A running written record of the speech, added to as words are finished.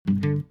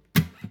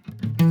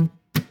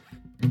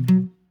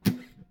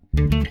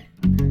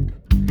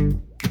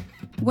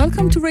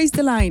Welcome to Raise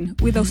the Line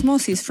with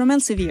Osmosis from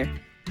Elsevier,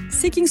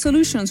 seeking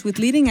solutions with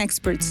leading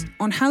experts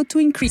on how to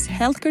increase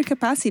healthcare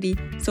capacity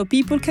so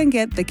people can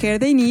get the care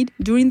they need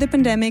during the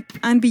pandemic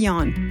and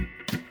beyond.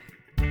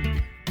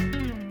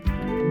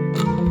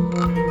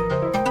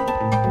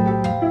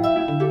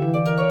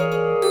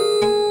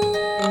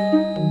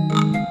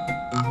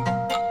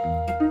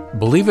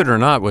 Believe it or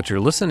not, what you're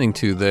listening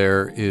to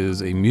there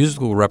is a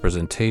musical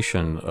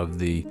representation of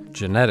the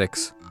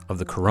genetics of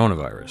the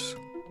coronavirus.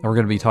 And we're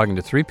going to be talking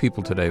to three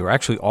people today who are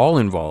actually all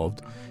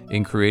involved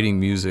in creating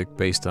music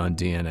based on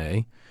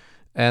DNA,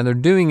 and they're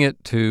doing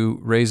it to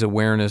raise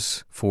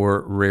awareness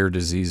for rare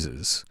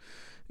diseases.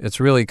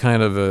 It's really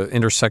kind of an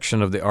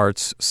intersection of the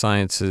arts,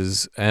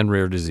 sciences, and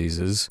rare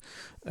diseases,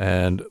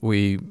 and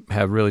we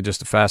have really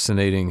just a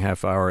fascinating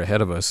half hour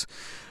ahead of us.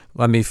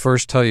 Let me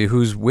first tell you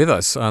who's with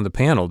us on the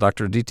panel.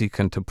 Dr. Aditi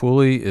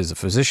Kantipuly is a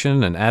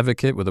physician and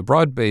advocate with a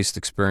broad-based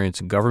experience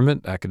in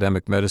government,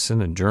 academic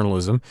medicine, and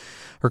journalism.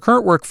 Her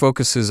current work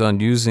focuses on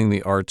using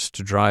the arts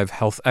to drive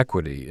health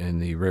equity in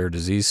the rare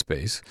disease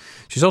space.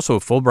 She's also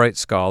a Fulbright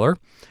scholar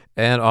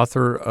and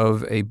author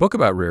of a book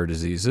about rare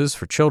diseases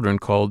for children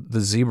called The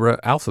Zebra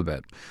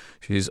Alphabet.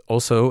 She's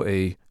also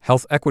a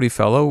Health Equity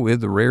Fellow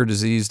with the Rare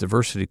Disease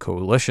Diversity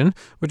Coalition,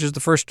 which is the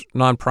first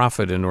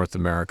nonprofit in North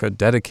America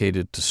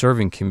dedicated to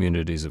serving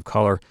communities of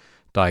color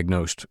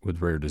diagnosed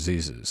with rare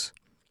diseases.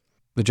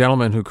 The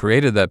gentleman who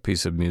created that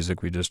piece of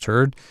music we just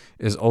heard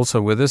is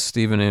also with us.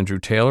 Stephen Andrew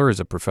Taylor is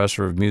a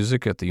professor of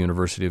music at the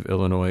University of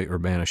Illinois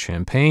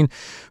Urbana-Champaign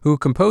who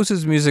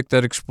composes music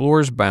that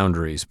explores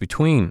boundaries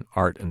between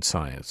art and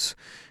science.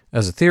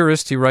 As a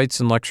theorist, he writes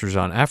and lectures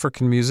on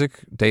African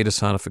music, data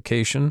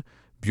sonification,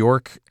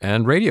 Bjork,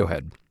 and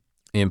Radiohead.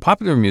 In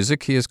popular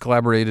music, he has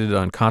collaborated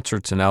on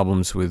concerts and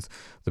albums with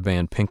the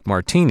band Pink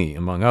Martini,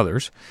 among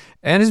others,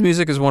 and his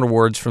music has won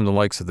awards from the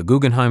likes of the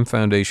Guggenheim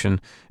Foundation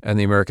and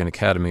the American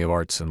Academy of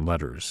Arts and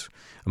Letters.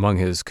 Among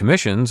his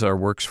commissions are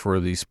works for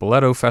the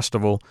Spoleto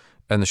Festival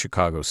and the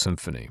Chicago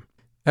Symphony.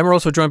 And we're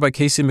also joined by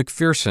Casey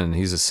McPherson.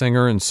 He's a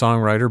singer and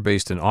songwriter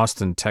based in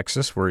Austin,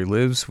 Texas, where he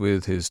lives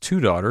with his two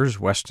daughters,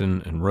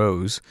 Weston and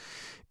Rose.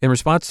 In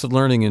response to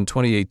learning in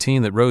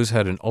 2018 that Rose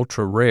had an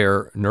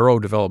ultra-rare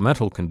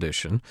neurodevelopmental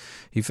condition,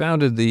 he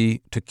founded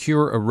the To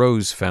Cure a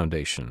Rose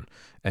Foundation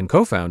and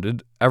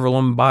co-founded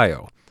Everlum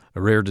Bio,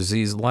 a rare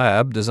disease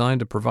lab designed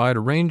to provide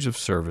a range of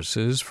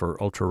services for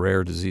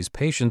ultra-rare disease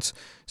patients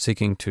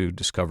seeking to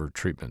discover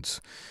treatments.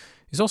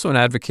 He's also an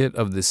advocate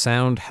of the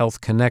Sound Health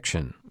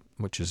Connection,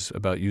 which is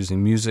about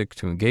using music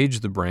to engage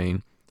the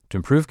brain to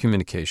improve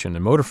communication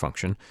and motor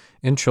function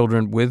in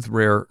children with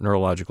rare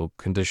neurological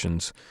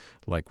conditions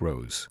like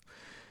Rose.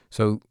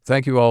 So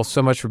thank you all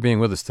so much for being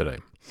with us today.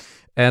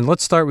 And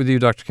let's start with you,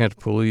 Dr.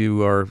 Kantipuly.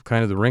 You are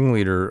kind of the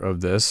ringleader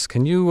of this.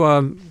 Can you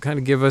kind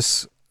of give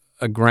us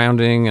a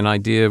grounding, an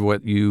idea of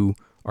what you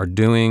are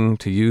doing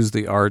to use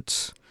the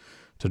arts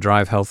to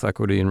drive health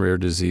equity in rare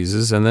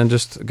diseases, and then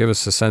just give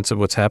us a sense of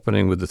what's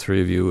happening with the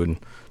three of you in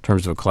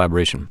terms of a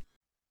collaboration?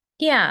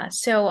 Yeah,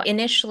 so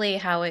initially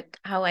how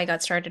I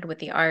got started with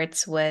the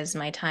arts was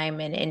my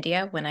time in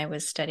India when I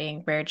was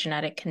studying rare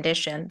genetic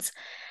conditions.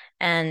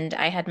 And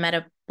I had met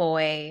a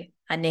boy,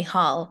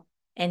 Nihal,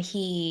 and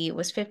he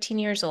was 15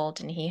 years old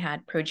and he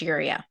had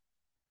progeria.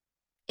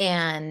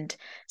 And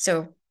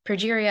so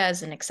progeria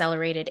is an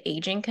accelerated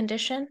aging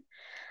condition.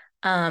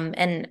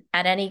 And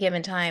at any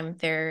given time,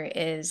 there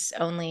is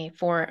only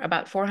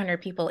about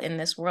 400 people in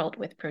this world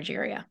with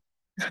progeria.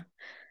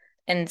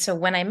 And so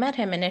when I met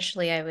him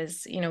initially, I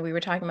was, we were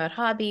talking about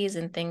hobbies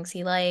and things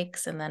he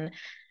likes. And then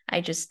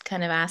I just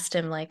kind of asked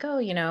him like, oh,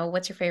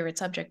 what's your favorite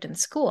subject in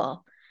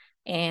school?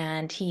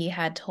 And he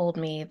had told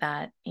me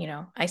that,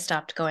 I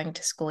stopped going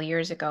to school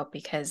years ago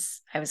because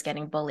I was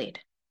getting bullied.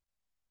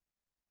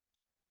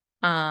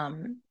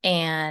 And,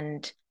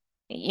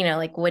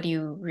 like, what do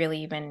you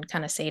really even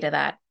kind of say to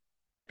that?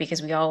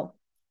 Because we all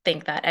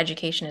think that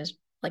education is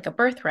like a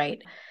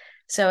birthright.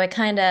 So it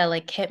kind of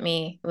like hit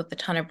me with a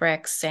ton of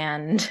bricks.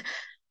 And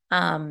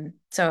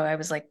so I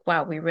was like,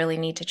 wow, we really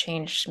need to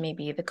change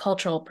maybe the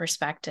cultural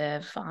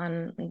perspective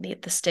on the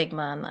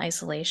stigma and the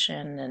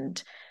isolation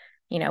and,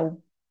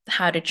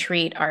 how to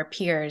treat our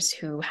peers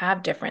who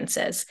have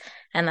differences.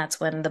 And that's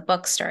when the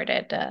book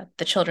started,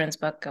 the children's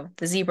book of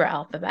the Zebra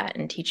Alphabet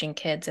and teaching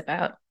kids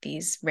about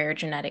these rare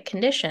genetic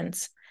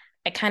conditions.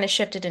 I kind of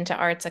shifted into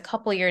arts a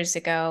couple years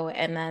ago.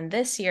 And then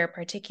this year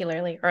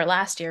particularly, or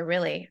last year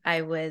really,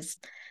 I was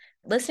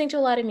listening to a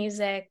lot of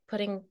music,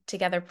 putting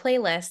together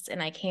playlists,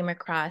 and I came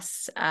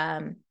across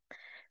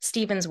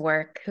Stephen's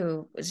work,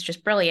 who was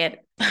just brilliant,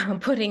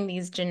 putting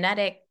these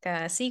genetic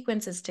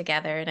sequences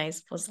together. And I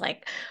was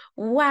like,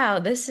 wow,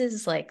 this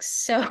is like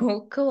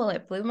so cool.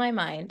 It blew my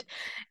mind.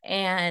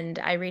 And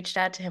I reached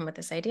out to him with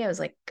this idea. I was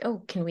like,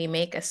 oh, can we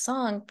make a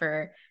song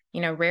for,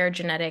 rare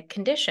genetic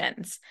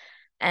conditions?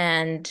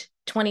 And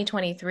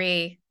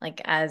 2023, like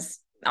as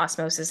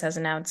Osmosis has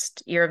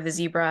announced, Year of the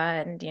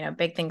Zebra and,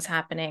 big things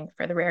happening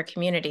for the rare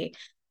community.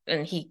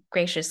 And he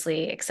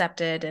graciously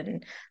accepted,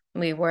 and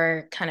we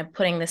were kind of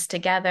putting this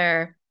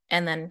together.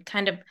 And then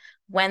kind of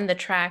when the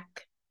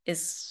track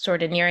is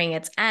sort of nearing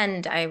its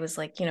end, I was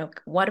like,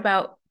 what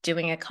about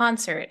doing a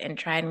concert and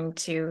trying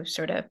to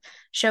sort of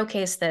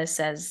showcase this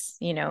as,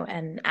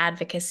 an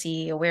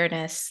advocacy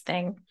awareness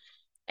thing.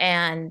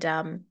 And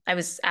I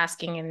was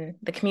asking in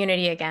the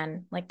community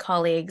again, like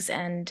colleagues,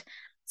 and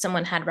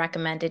someone had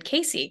recommended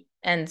Casey.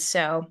 And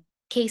so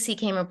Casey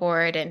came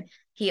aboard, and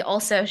he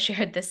also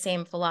shared the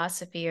same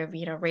philosophy of,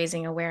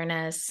 raising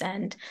awareness.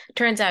 And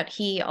turns out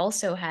he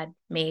also had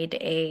made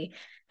a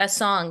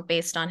song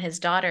based on his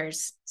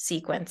daughter's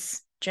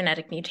sequence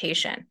genetic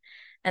mutation.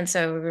 And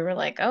so we were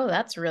like, oh,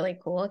 that's really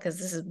cool, because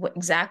this is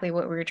exactly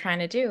what we were trying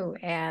to do.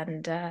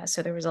 And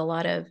so there was a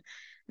lot of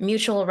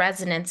mutual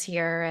resonance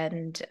here,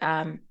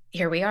 and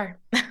here we are.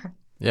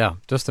 Yeah,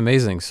 just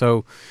amazing.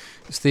 So,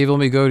 Steve, let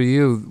me go to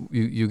you.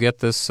 You get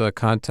this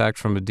contact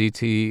from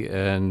Aditi,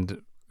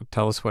 and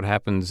tell us what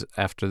happens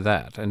after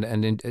that.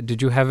 And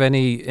did you have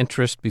any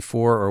interest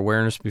before or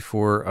awareness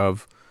before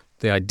of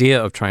the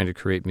idea of trying to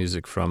create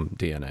music from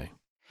DNA?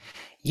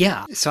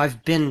 Yeah, so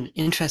I've been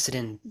interested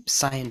in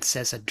science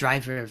as a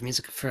driver of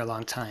music for a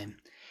long time.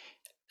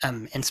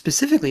 And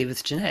specifically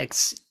with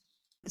genetics,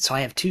 so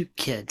I have two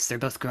kids. They're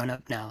both grown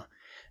up now.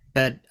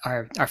 But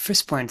our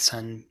firstborn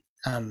son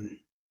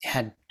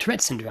had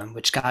Tourette syndrome,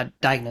 which got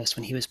diagnosed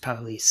when he was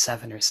probably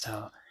 7 or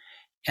so.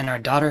 And our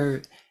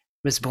daughter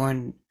was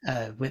born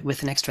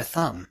with an extra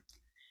thumb.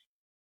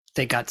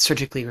 They got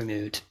surgically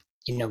removed,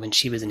 when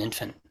she was an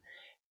infant.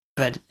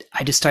 But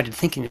I just started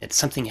thinking that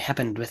something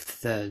happened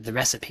with the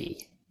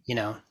recipe,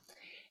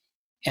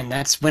 and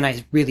that's when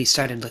I really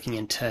started looking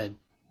into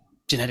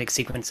genetic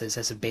sequences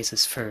as a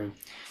basis for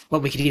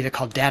what we could either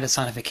call data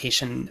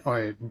sonification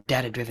or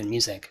data-driven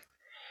music.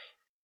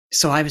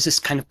 So I was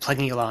just kind of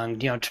plugging along,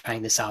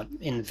 trying this out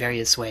in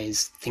various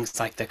ways, things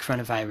like the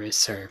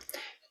coronavirus, or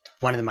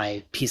one of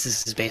my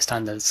pieces is based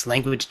on this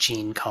language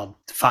gene called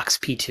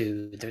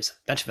FOXP2. There's a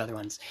bunch of other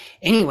ones.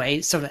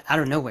 Anyway, sort of out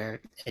of nowhere,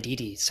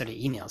 Aditi sort of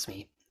emails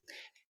me.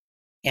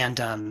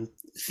 And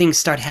things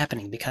start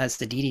happening because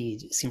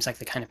Aditi seems like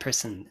the kind of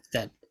person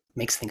that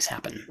makes things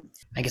happen.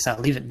 I guess I'll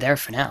leave it there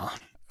for now.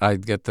 I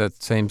get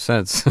that same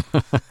sense,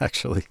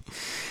 actually.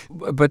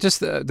 But just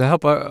to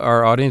help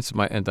our audience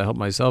and to help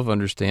myself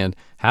understand,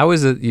 how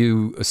is it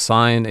you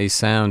assign a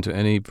sound to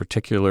any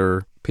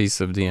particular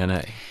piece of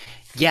DNA?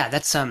 Yeah,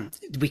 that's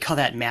we call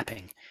that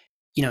mapping.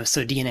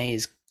 So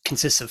DNA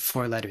consists of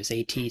 4 letters,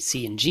 A, T,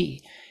 C, and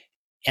G,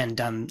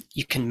 and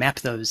you can map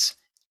those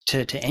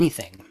to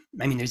anything.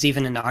 I mean, there's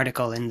even an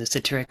article in the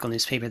satirical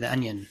newspaper The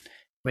Onion,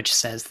 which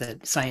says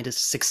that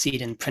scientists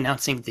succeed in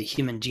pronouncing the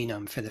human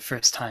genome for the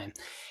first time.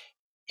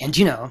 And,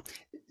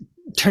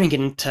 turning it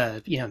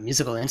into,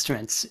 musical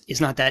instruments is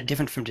not that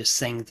different from just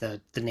saying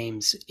the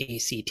names A,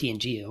 C, T,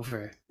 and G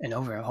over and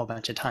over a whole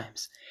bunch of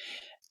times.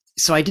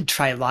 So I did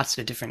try lots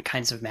of different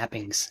kinds of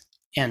mappings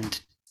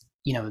and,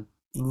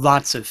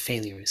 lots of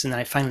failures. And then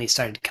I finally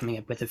started coming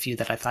up with a few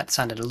that I thought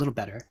sounded a little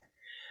better.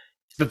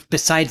 But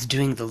besides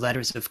doing the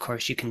letters, of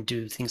course, you can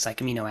do things like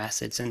amino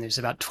acids, and there's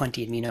about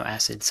 20 amino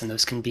acids, and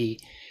those can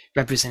be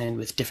represented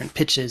with different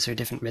pitches or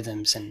different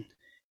rhythms and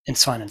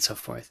so on and so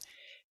forth.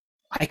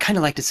 I kind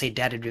of like to say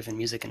data-driven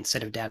music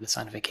instead of data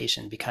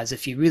sonification, because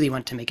if you really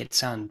want to make it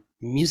sound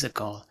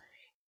musical,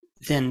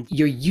 then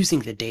you're using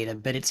the data,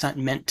 but it's not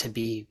meant to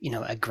be,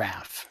 a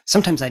graph.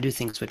 Sometimes I do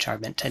things which are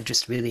meant to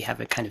just really have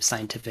a kind of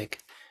scientific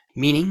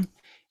meaning,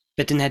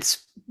 but then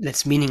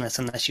that's meaningless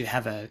unless you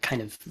have a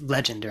kind of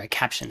legend or a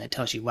caption that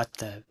tells you what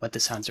the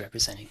sounds are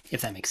representing, if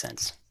that makes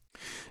sense.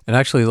 And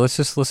actually, let's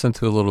just listen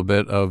to a little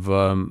bit of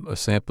a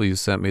sample you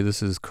sent me.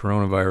 This is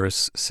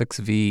coronavirus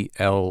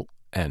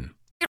 6VLN.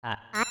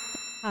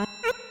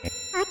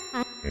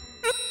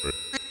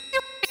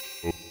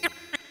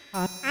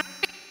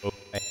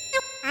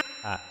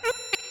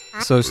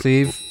 So,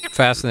 Steve,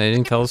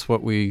 fascinating. Tell us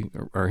what we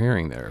are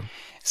hearing there.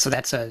 So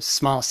that's a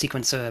small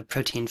sequence of a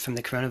protein from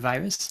the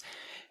coronavirus.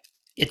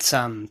 It's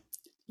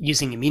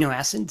using amino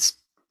acids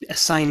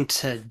assigned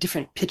to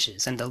different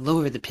pitches, and the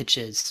lower the pitch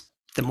is,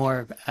 the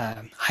more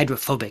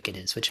hydrophobic it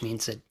is, which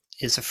means it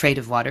is afraid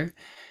of water,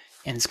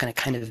 and it's going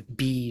to kind of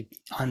be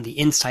on the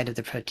inside of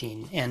the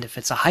protein. And if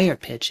it's a higher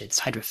pitch, it's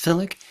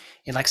hydrophilic.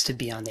 It likes to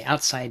be on the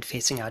outside,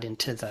 facing out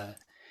into the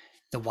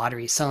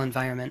watery cell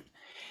environment.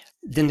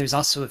 Then there's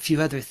also a few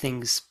other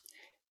things.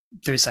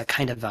 There's a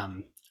kind of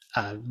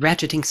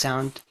ratcheting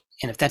sound,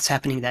 and if that's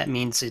happening, that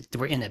means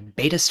we're in a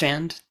beta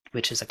strand,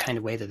 which is a kind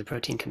of way that the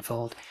protein can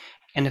fold.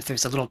 And if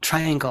there's a little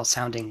triangle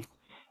sounding,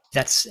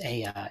 that's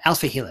a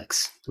alpha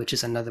helix, which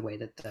is another way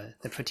that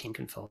the protein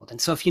can fold. And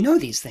so if you know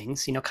these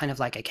things, kind of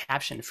like a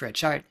caption for a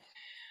chart,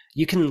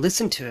 you can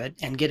listen to it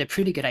and get a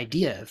pretty good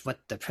idea of what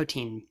the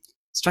protein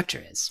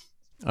structure is.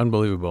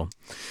 Unbelievable.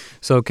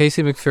 So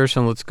Casey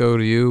McPherson, let's go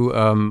to you.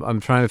 I'm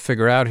trying to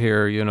figure out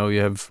here, you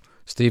have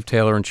Steve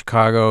Taylor in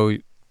Chicago,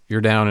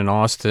 you're down in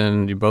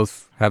Austin. You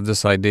both have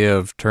this idea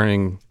of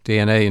turning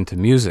DNA into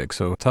music.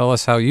 So tell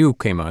us how you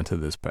came onto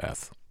this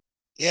path.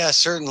 Yeah,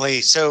 certainly.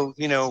 So,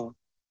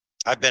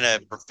 I've been a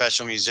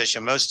professional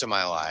musician most of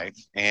my life.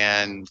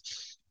 And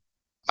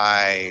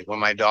when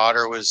my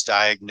daughter was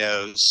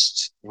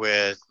diagnosed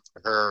with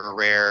her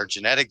rare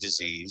genetic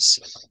disease,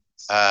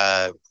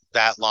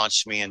 that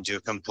launched me into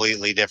a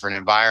completely different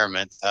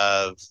environment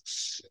of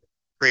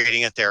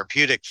creating a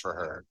therapeutic for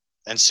her.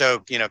 And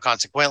so,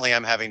 consequently,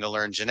 I'm having to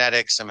learn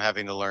genetics, I'm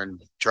having to learn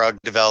drug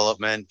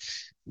development,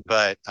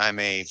 but I'm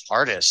an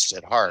artist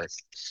at heart.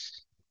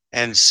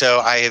 And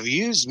so I have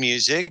used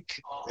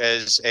music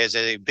as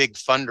a big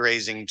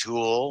fundraising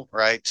tool,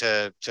 right,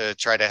 to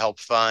try to help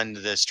fund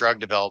this drug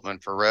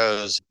development for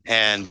Rose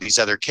and these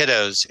other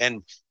kiddos.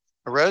 And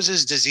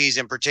Rose's disease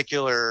in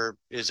particular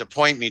is a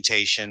point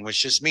mutation,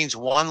 which just means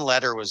one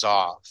letter was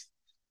off.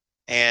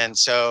 And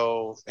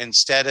so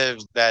instead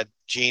of that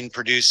gene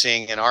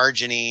producing an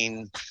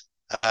arginine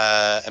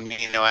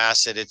amino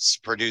acid, it's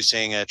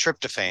producing a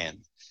tryptophan.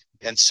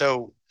 And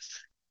so,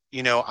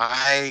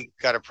 I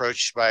got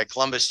approached by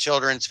Columbus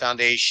Children's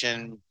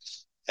Foundation,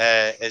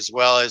 as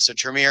well as the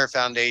Tremere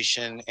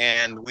Foundation,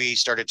 and we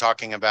started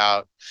talking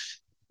about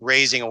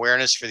raising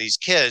awareness for these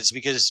kids,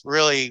 because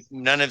really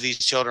none of these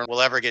children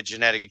will ever get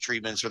genetic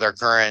treatments with our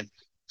current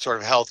sort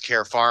of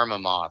healthcare pharma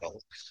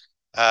model.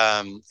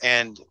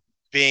 And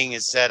being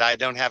is that I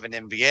don't have an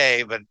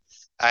MBA, but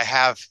I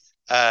have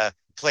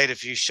played a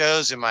few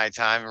shows in my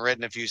time and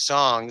written a few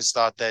songs,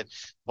 thought that,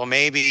 well,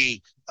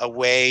 maybe a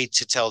way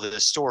to tell the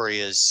story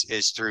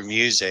is through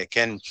music.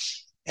 And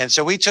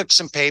so we took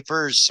some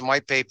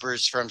white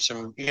papers from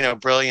some,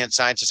 brilliant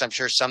scientists, I'm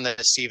sure some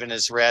that Stephen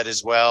has read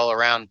as well,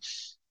 around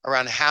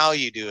how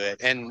you do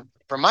it. And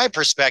from my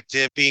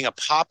perspective, being a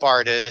pop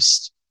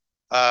artist,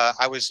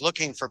 I was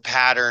looking for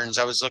patterns,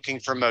 I was looking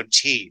for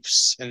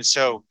motifs. And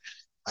so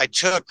I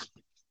took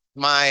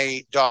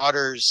my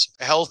daughter's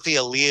healthy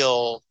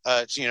allele,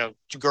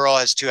 girl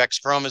has 2 X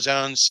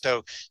chromosomes,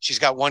 so she's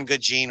got one good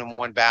gene and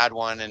one bad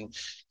one. And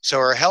so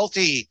her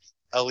healthy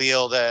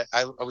allele, that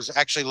I was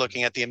actually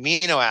looking at the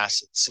amino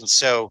acids. And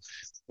so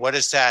what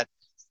is that,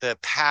 the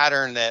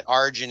pattern that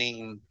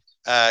arginine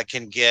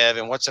can give,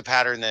 and what's the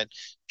pattern that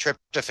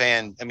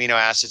tryptophan amino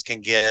acids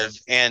can give,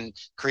 and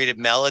created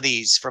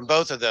melodies from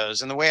both of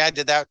those. And the way I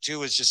did that too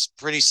was just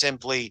pretty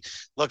simply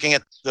looking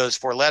at those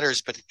 4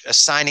 letters, but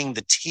assigning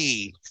the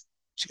T.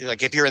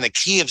 Like if you're in the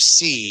key of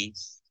C,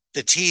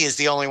 the T is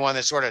the only one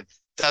that sort of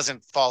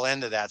doesn't fall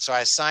into that. So I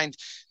assigned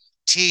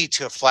T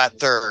to a flat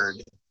third,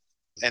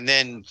 and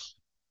then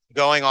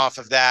going off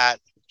of that,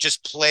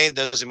 just played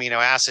those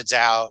amino acids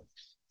out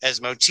as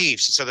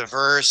motifs. So the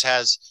verse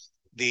has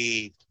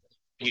the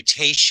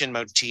mutation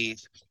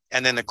motif,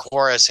 and then the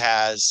chorus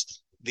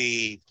has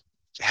the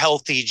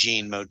healthy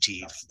gene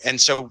motif. And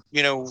so,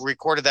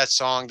 recorded that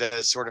song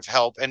to sort of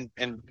help, and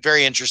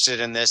very interested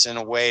in this in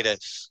a way to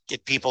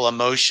get people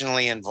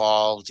emotionally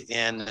involved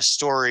in the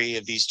story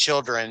of these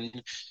children.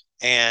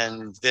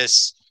 And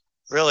this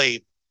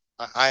really,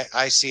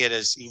 I see it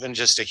as even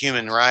just a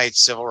human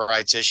rights, civil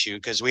rights issue,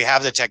 because we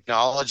have the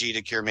technology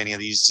to cure many of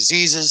these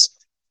diseases.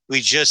 We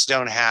just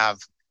don't have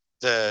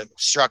the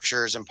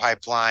structures and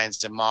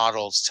pipelines and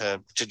models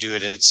to do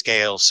it at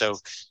scale. So,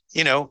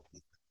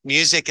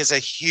 music is a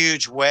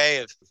huge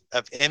way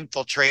of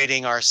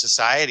infiltrating our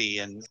society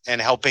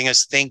and helping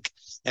us think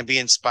and be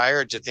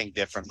inspired to think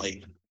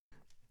differently.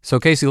 So,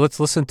 Casey, let's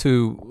listen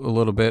to a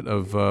little bit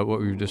of what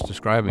we were just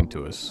describing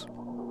to us.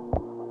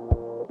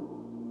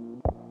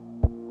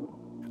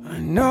 I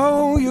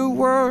know your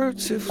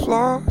words have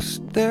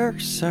lost their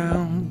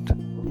sound.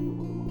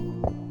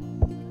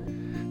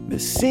 The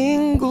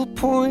single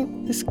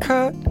point has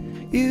cut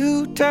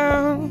you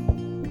down.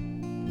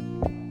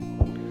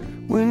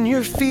 When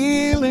you're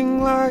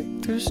feeling like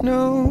there's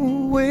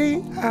no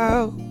way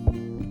out,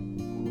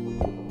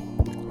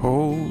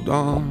 hold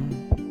on,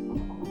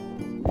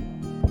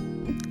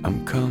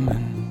 I'm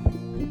coming.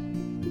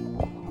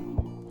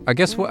 I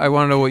guess I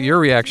want to know what your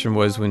reaction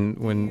was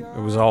when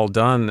it was all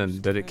done,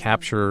 and did it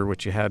capture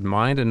what you had in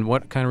mind, and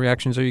what kind of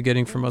reactions are you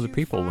getting from other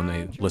people when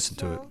they listen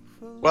to it?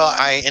 Well,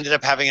 I ended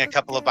up having a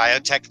couple of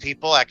biotech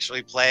people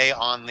actually play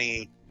on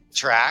the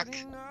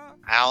track.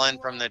 Alan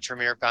from the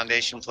Tremere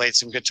Foundation played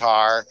some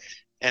guitar.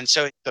 And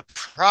so the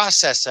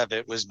process of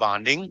it was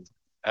bonding,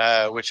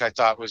 which I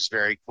thought was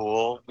very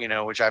cool,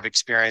 which I've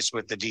experienced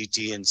with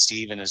Aditi and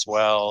Stephen as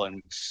well.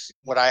 And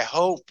what I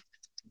hope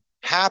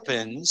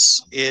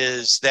happens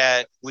is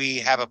that we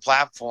have a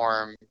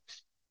platform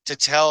to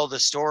tell the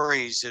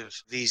stories of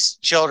these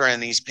children,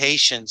 these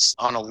patients,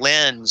 on a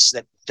lens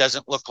that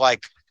doesn't look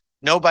like,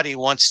 nobody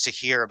wants to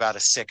hear about a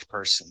sick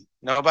person.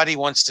 Nobody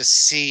wants to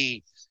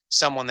see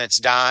someone that's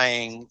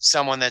dying,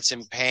 someone that's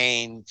in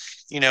pain.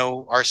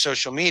 Our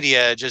social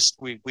media,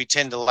 we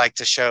tend to like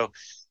to show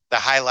the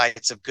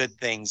highlights of good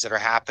things that are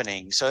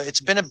happening. So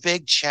it's been a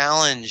big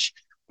challenge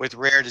with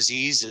rare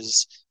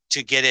diseases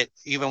to get it,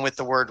 even with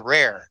the word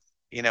rare.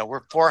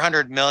 We're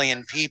 400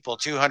 million people,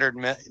 200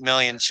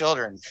 million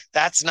children.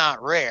 That's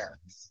not rare.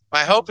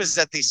 My hope is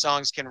that these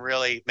songs can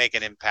really make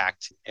an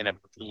impact in a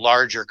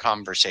larger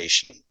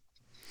conversation.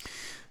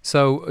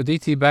 So,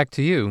 Aditi, back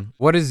to you.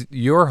 What is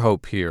your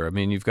hope here? I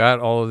mean, you've got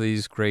all of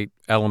these great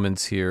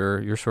elements here.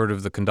 You're sort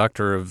of the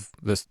conductor of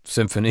this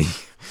symphony,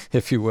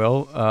 if you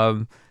will.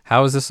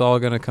 How is this all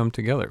going to come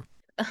together?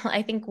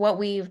 I think what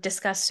we've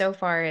discussed so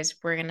far is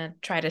we're going to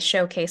try to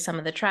showcase some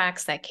of the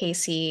tracks that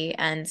Casey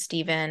and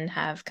Stephen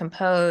have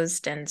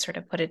composed and sort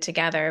of put it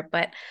together.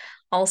 But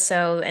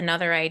also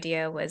another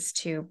idea was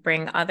to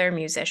bring other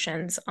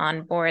musicians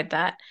on board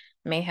that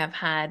may have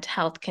had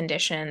health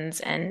conditions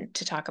and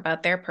to talk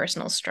about their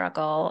personal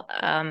struggle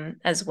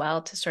as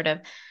well, to sort of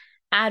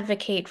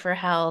advocate for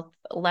health,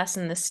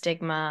 lessen the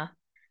stigma.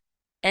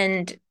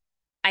 And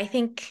I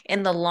think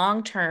in the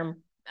long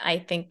term, I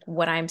think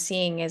what I'm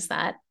seeing is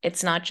that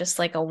it's not just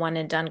like a one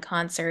and done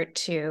concert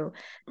to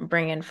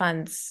bring in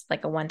funds,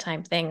 like a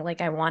one-time thing. Like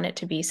I want it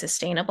to be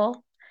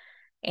sustainable.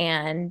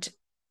 And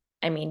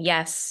I mean,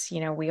 yes,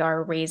 we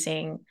are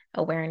raising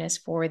awareness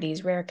for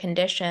these rare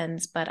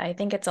conditions, but I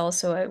think it's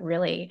also a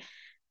really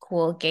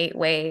cool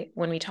gateway.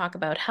 When we talk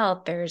about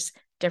health, there's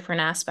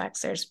different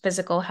aspects. There's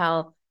physical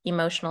health,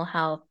 emotional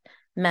health,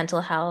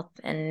 mental health,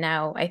 and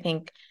now I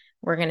think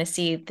we're going to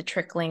see the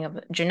trickling of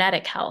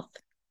genetic health,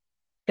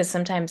 because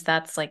sometimes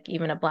that's like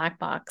even a black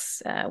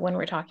box when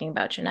we're talking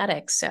about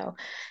genetics. So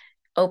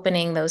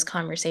opening those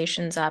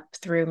conversations up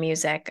through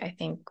music, I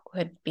think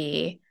would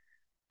be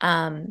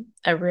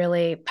a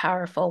really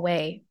powerful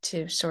way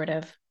to sort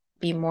of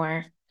be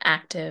more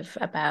active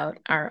about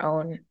our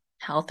own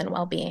health and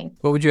well-being.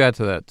 What would you add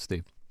to that,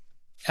 Steve?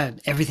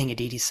 Everything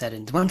Aditi said,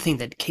 and the one thing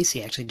that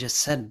Casey actually just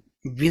said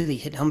really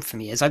hit home for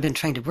me is I've been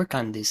trying to work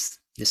on this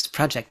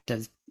project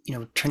of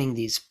turning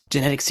these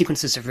genetic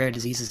sequences of rare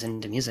diseases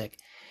into music.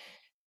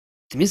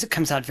 The music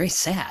comes out very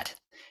sad,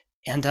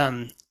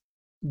 and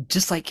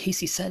just like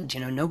Casey said,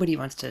 nobody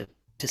wants to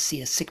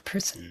see a sick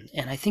person,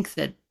 and I think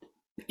that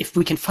if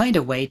we can find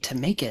a way to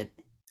make it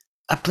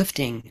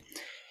uplifting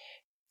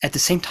at the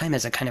same time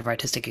as a kind of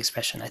artistic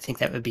expression, I think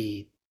that would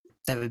be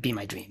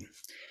my dream.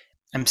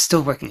 I'm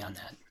still working on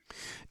that.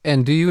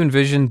 And do you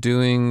envision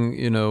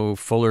doing,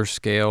 fuller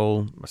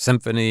scale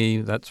symphony,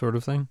 that sort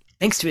of thing?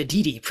 Thanks to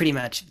Aditi, pretty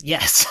much,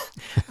 yes.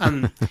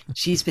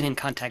 She's been in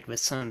contact with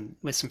some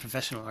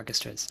professional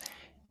orchestras,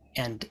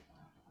 and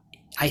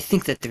I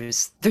think that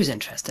there's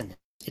interest in it.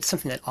 It's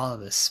something that all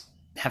of us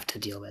have to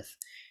deal with.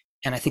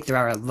 And I think there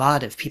are a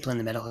lot of people in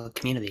the medical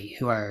community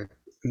who are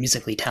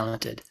musically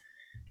talented.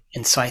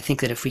 And so I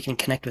think that if we can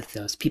connect with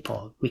those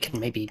people, we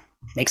can maybe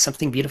make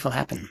something beautiful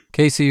happen.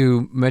 Casey,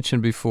 you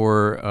mentioned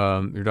before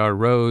your daughter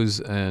Rose,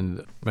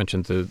 and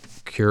mentioned the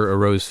Cure a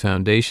Rose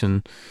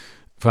Foundation.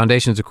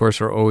 Foundations, of course,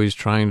 are always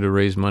trying to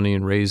raise money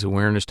and raise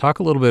awareness. Talk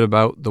a little bit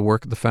about the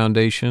work of the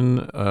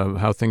foundation,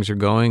 how things are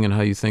going, and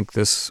how you think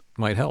this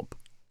might help.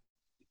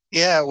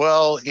 Yeah,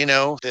 well,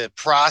 the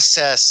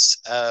process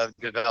of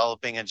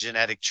developing a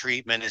genetic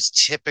treatment is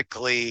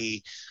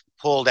typically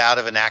pulled out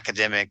of an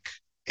academic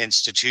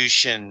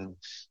institution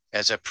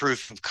as a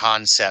proof of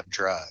concept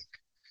drug.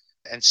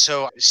 And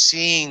so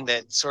seeing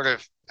that sort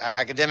of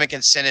academic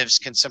incentives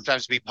can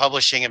sometimes be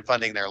publishing and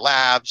funding their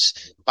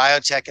labs,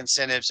 biotech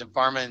incentives and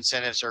pharma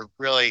incentives are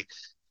really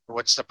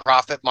what's the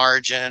profit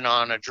margin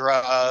on a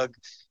drug.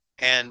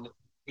 And,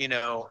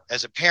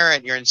 as a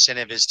parent, your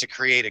incentive is to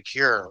create a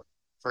cure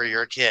for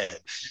your kid.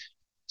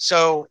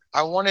 So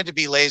I wanted to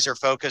be laser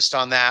focused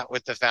on that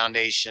with the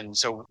foundation.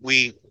 So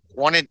we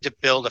wanted to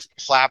build a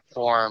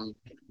platform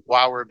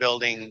while we're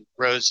building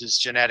Rose's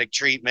genetic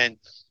treatment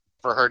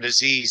for her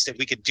disease, that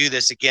we could do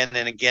this again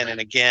and again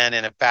and again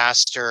in a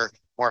faster,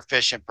 more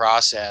efficient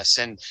process.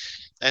 And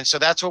so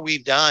that's what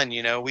we've done.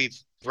 We've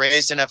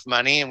raised enough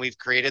money and we've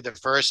created the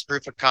first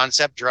proof of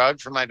concept drug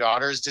for my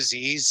daughter's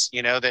disease,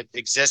 that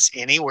exists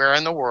anywhere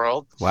in the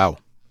world. Wow.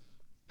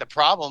 The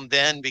problem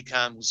then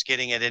becomes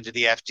getting it into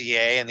the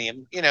FDA and the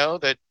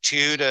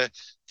 $2 to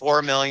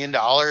 $4 million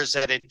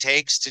that it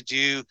takes to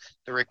do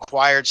the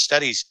required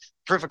studies.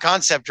 Proof of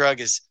concept drug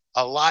is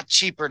a lot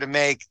cheaper to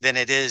make than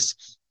it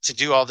is to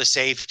do all the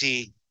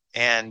safety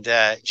and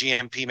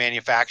GMP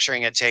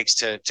manufacturing it takes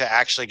to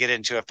actually get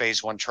into a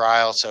phase 1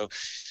 trial. So,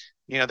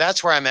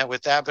 that's where I'm at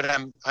with that. But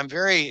I'm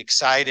very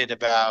excited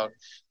about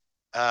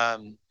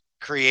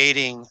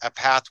creating a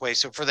pathway.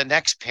 So for the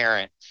next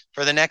parent,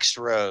 for the next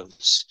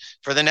Rose,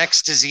 for the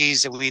next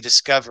disease that we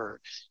discover,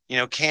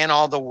 can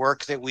all the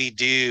work that we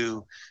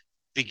do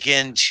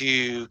begin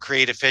to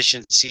create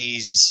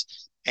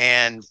efficiencies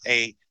and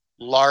a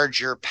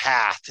larger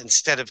path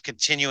instead of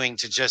continuing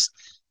to just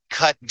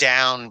cut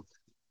down,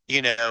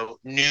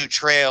 new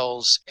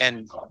trails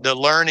and the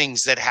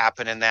learnings that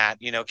happen in that,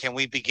 can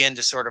we begin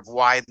to sort of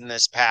widen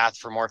this path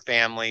for more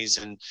families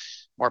and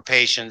more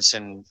patients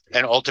and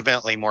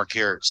ultimately more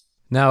cures?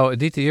 Now,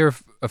 Aditi, you're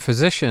a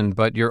physician,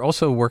 but you're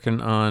also working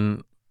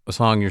on a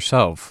song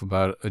yourself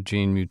about a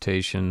gene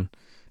mutation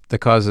that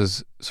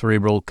causes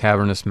cerebral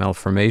cavernous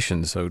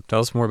malformation. So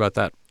tell us more about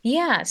that.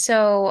 Yeah.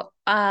 So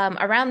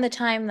around the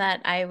time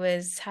that I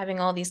was having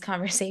all these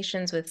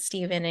conversations with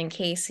Stephen and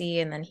Casey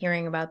and then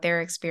hearing about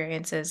their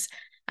experiences,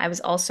 I was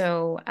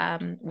also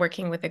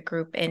working with a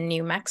group in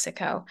New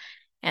Mexico.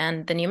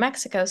 And the New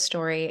Mexico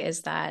story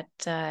is that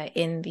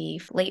in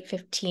the late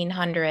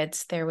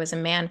 1500s, there was a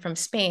man from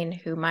Spain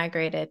who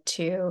migrated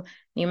to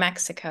New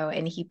Mexico,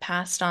 and he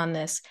passed on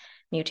this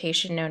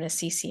mutation known as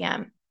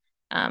CCM.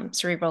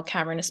 cerebral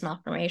cavernous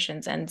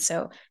malformations. And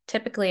so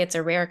typically it's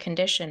a rare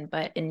condition,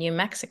 but in New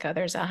Mexico,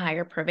 there's a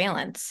higher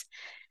prevalence.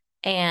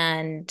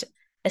 And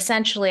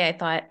essentially I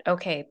thought,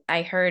 okay,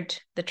 I heard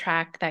the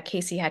track that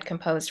Casey had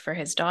composed for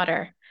his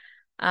daughter.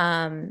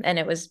 And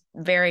it was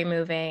very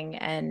moving,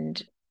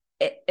 and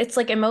it's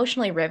like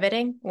emotionally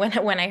riveting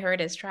when I heard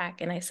his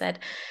track. And I said,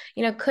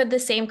 could the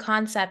same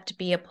concept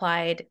be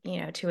applied,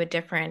 to a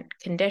different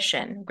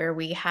condition where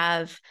we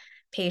have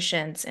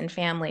patients and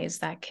families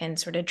that can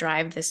sort of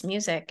drive this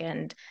music?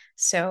 And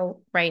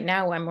so right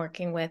now I'm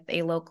working with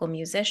a local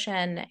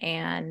musician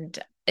and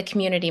a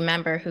community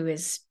member who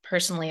is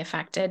personally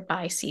affected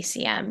by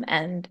CCM,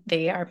 and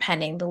they are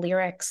penning the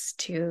lyrics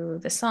to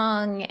the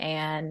song.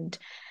 And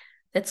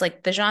it's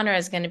like the genre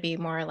is going to be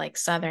more like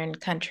Southern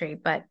country,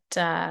 but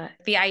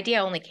the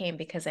idea only came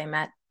because I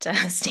met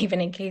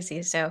Stephen and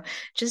Casey. So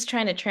just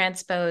trying to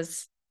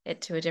transpose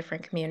it to a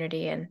different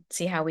community and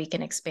see how we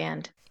can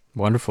expand.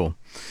 Wonderful.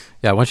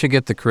 Yeah, once you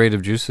get the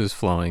creative juices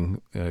flowing,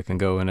 it can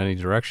go in any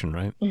direction,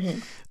 right?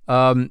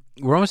 Mm-hmm.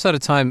 We're almost out of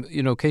time.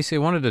 Casey, I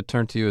wanted to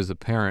turn to you as a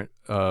parent.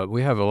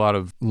 We have a lot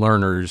of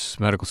learners,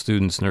 medical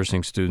students,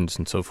 nursing students,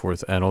 and so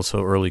forth, and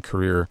also early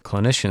career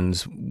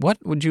clinicians.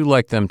 What would you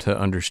like them to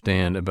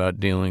understand about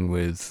dealing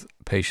with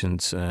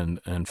patients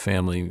and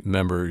family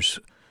members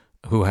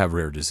who have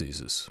rare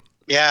diseases?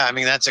 Yeah, I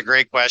mean, that's a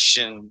great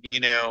question.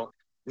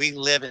 We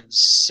live in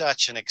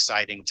such an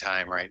exciting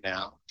time right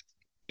now.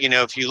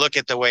 If you look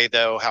at the way,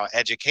 though, how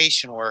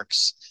education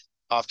works,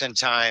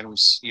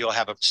 oftentimes you'll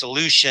have a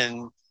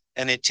solution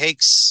and it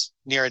takes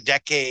near a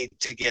decade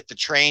to get the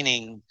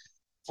training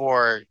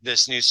for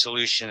this new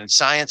solution. And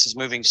science is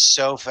moving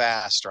so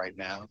fast right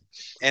now.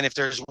 And if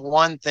there's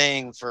one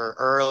thing for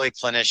early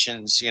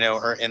clinicians,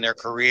 or in their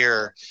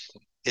career,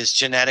 is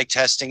genetic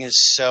testing is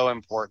so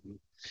important.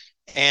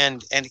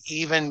 And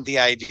even the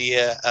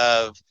idea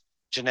of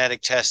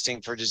genetic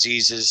testing for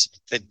diseases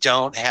that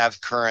don't have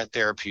current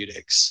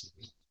therapeutics,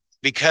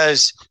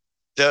 because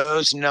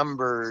those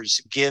numbers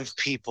give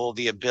people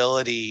the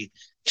ability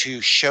to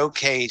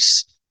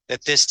showcase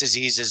that this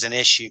disease is an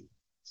issue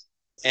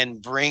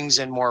and brings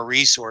in more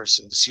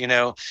resources.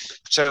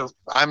 So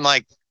I'm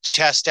like,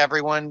 test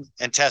everyone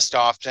and test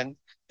often,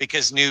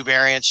 because new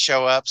variants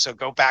show up. So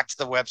go back to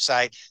the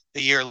website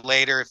the year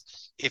later.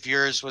 If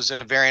yours was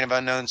a variant of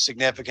unknown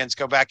significance,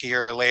 go back a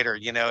year later.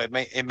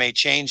 It may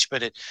change,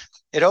 but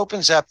it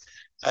opens up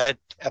a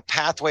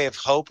pathway of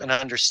hope and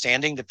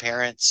understanding to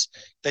parents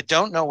that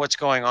don't know what's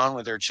going on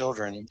with their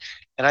children.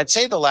 And I'd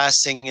say the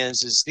last thing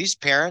is these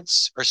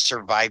parents are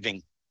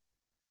surviving.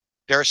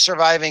 They're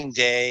surviving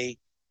day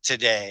to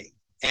day.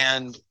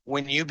 And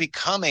when you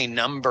become a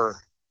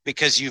number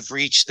because you've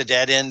reached the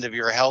dead end of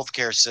your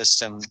healthcare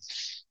system,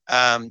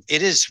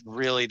 it is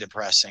really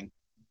depressing,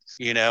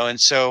 And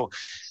so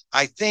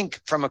I think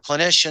from a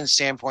clinician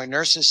standpoint,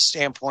 nurse's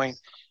standpoint,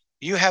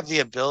 you have the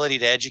ability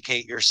to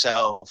educate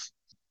yourself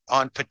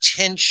on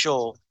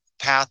potential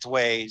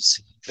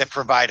pathways that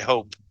provide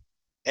hope.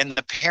 And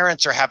the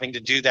parents are having to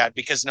do that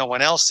because no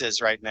one else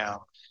is right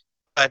now.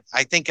 But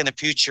I think in the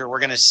future, we're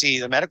going to see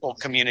the medical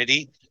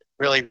community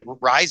really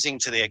rising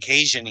to the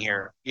occasion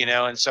here,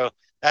 and so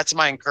that's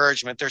my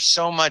encouragement. There's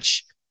so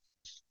much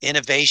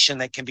innovation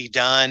that can be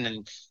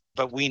done,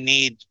 but we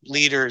need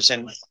leaders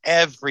in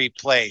every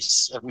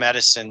place of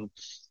medicine,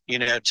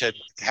 to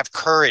have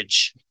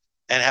courage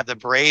and have the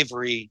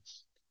bravery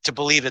to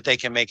believe that they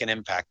can make an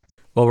impact.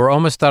 Well, we're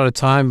almost out of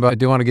time, but I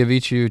do want to give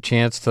each of you a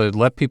chance to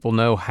let people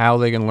know how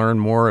they can learn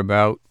more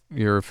about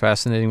your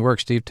fascinating work.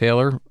 Steve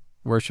Taylor,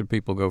 where should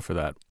people go for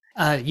that?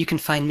 You can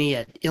find me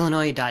at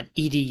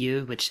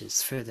illinois.edu, which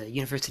is for the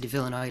University of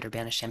Illinois at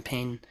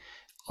Urbana-Champaign,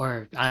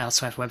 or I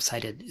also have a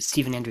website at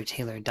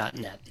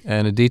stephenandrewtaylor.net.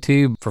 And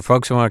Aditi, for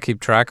folks who want to keep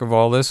track of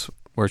all this,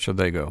 where should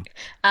they go?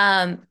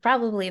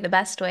 Probably the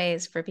best way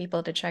is for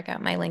people to check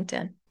out my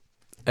LinkedIn.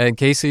 And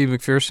Casey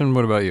McPherson,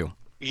 what about you?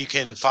 You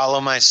can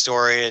follow my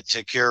story at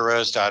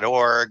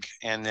securerose.org,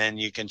 and then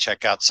you can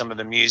check out some of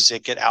the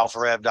music at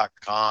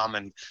alpharev.com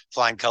and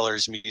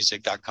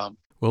flyingcolorsmusic.com.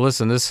 Well,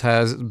 listen, this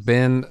has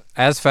been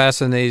as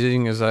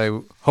fascinating as I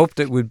hoped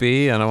it would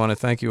be, and I want to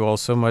thank you all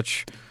so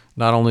much,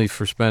 not only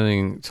for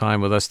spending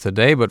time with us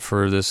today, but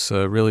for this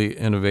really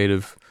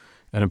innovative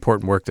and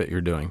important work that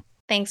you're doing.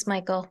 Thanks,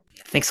 Michael.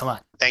 Thanks a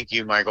lot. Thank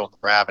you, Michael,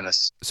 for having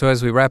us. So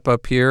as we wrap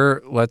up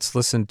here, let's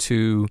listen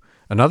to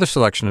another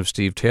selection of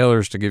Steve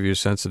Taylor's to give you a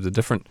sense of the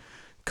different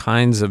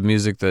kinds of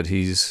music that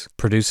he's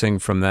producing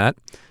from that.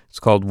 It's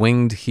called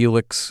Winged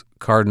Helix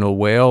Cardinal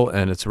Whale,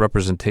 and it's a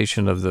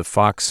representation of the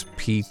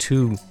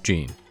FOXP2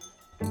 gene.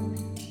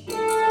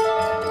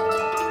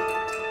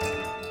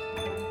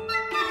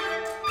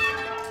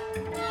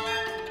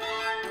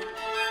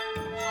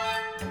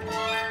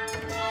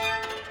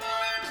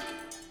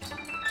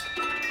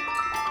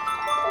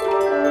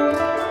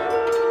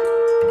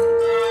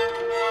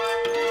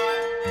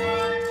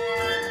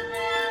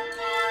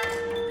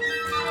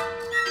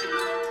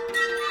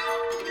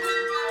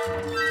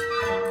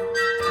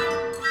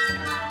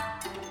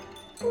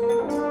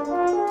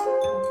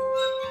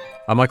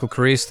 I'm Michael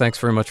Carisse. Thanks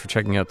very much for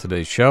checking out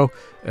today's show.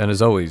 And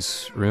as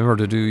always, remember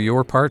to do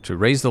your part to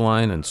raise the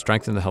line and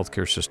strengthen the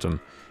healthcare system.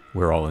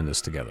 We're all in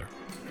this together.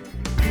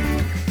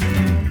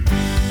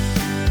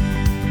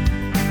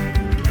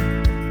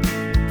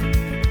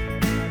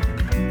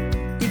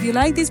 If you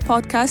like this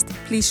podcast,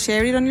 please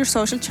share it on your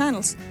social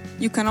channels.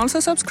 You can also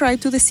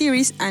subscribe to the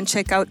series and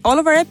check out all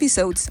of our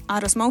episodes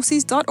at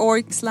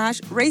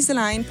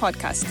osmosis.org/raisethelines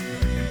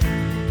podcast.